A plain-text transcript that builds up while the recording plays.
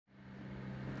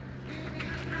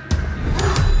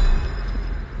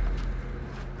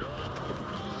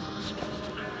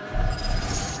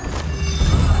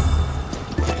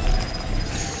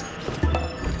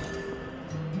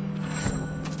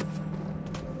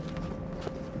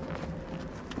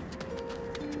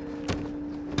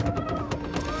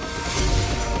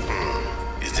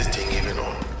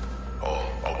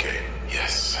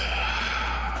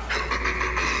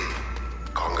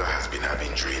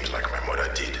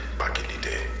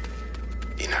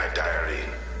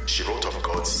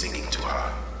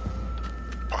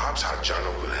Perhaps her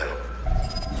journal will help.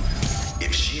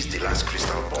 If she's the last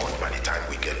crystal born by the time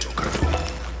we get to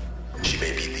Kadu, she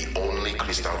may be the only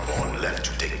crystal born left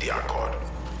to take the Accord.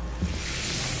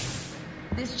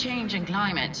 This change in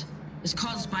climate is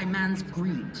caused by man's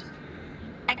greed,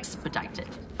 expedited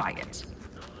by it.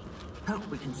 Hope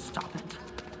we can stop it.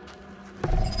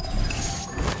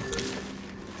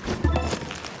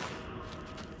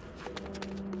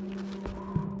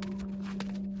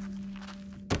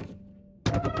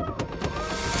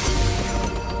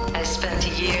 I spent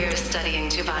years studying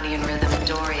Tubanian rhythm in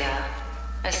Doria.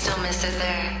 I still miss it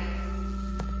there.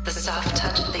 The soft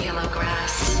touch of the yellow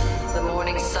grass, the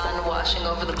morning sun washing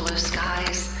over the blue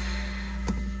skies.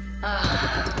 I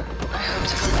hope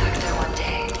to go back there one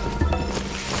day.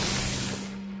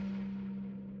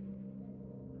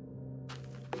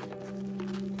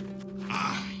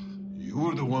 You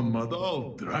were the one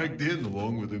Madal dragged in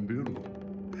along with Imbiru.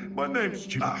 My name's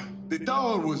Jim. The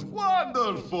tower was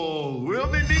wonderful. We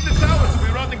only need the tower to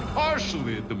be running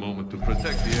partially at the moment to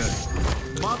protect the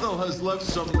area. Madal has left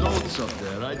some notes up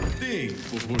there, I think,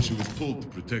 before she was told to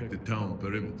protect the town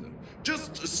perimeter.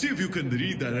 Just see if you can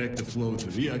redirect the flow to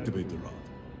reactivate the route.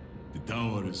 The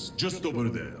tower is just over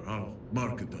there. I'll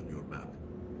mark it on your map.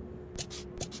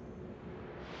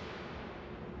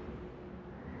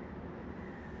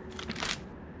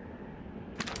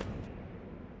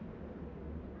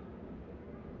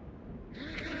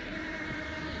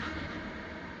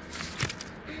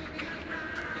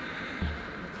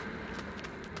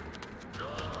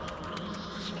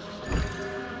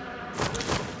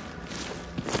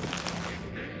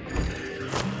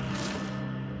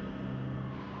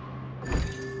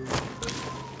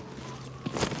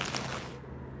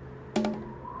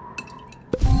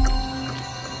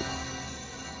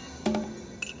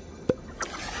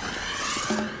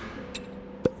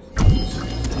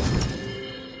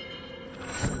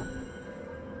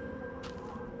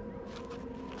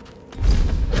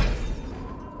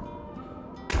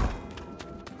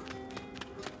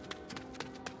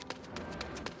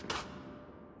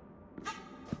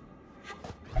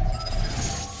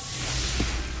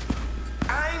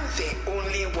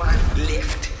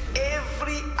 Left.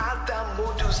 Every other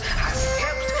modus has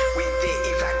helped with the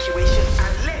evacuation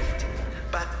and left.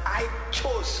 But I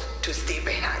chose to stay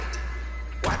behind.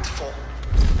 What for?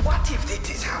 What if this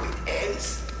is how it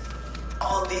ends?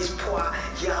 All these poor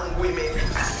young women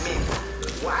and men.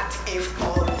 What if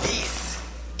all this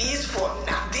is for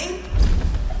nothing?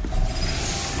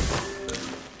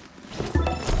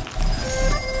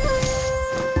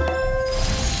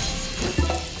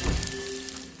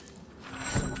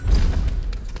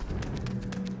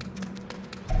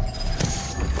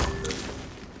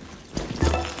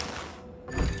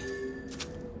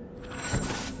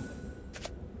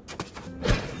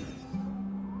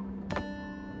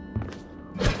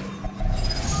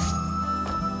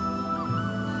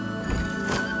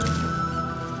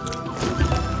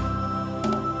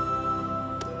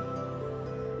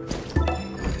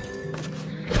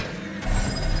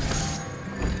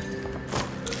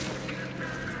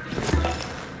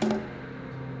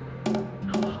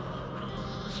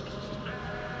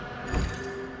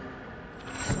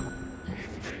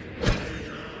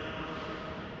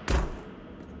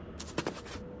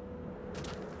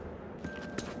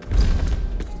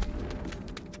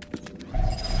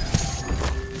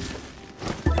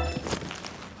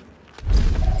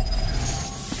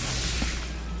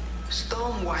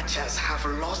 Storm watchers have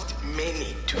lost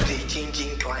many to the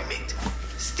changing climate.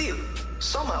 Still,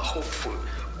 some are hopeful,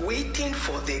 waiting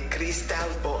for the crystal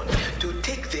bond to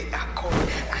take the Accord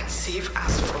and save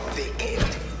us from the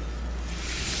end.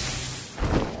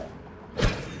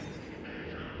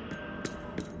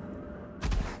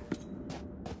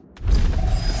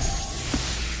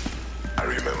 I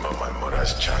remember my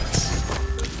mother's chants.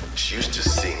 She used to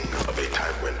sing of a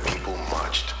time when people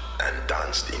marched and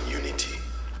danced in unity.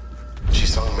 She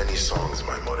sang many songs,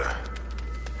 my mother,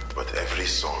 but every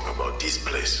song about this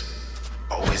place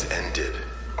always ended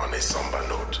on a somber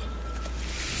note.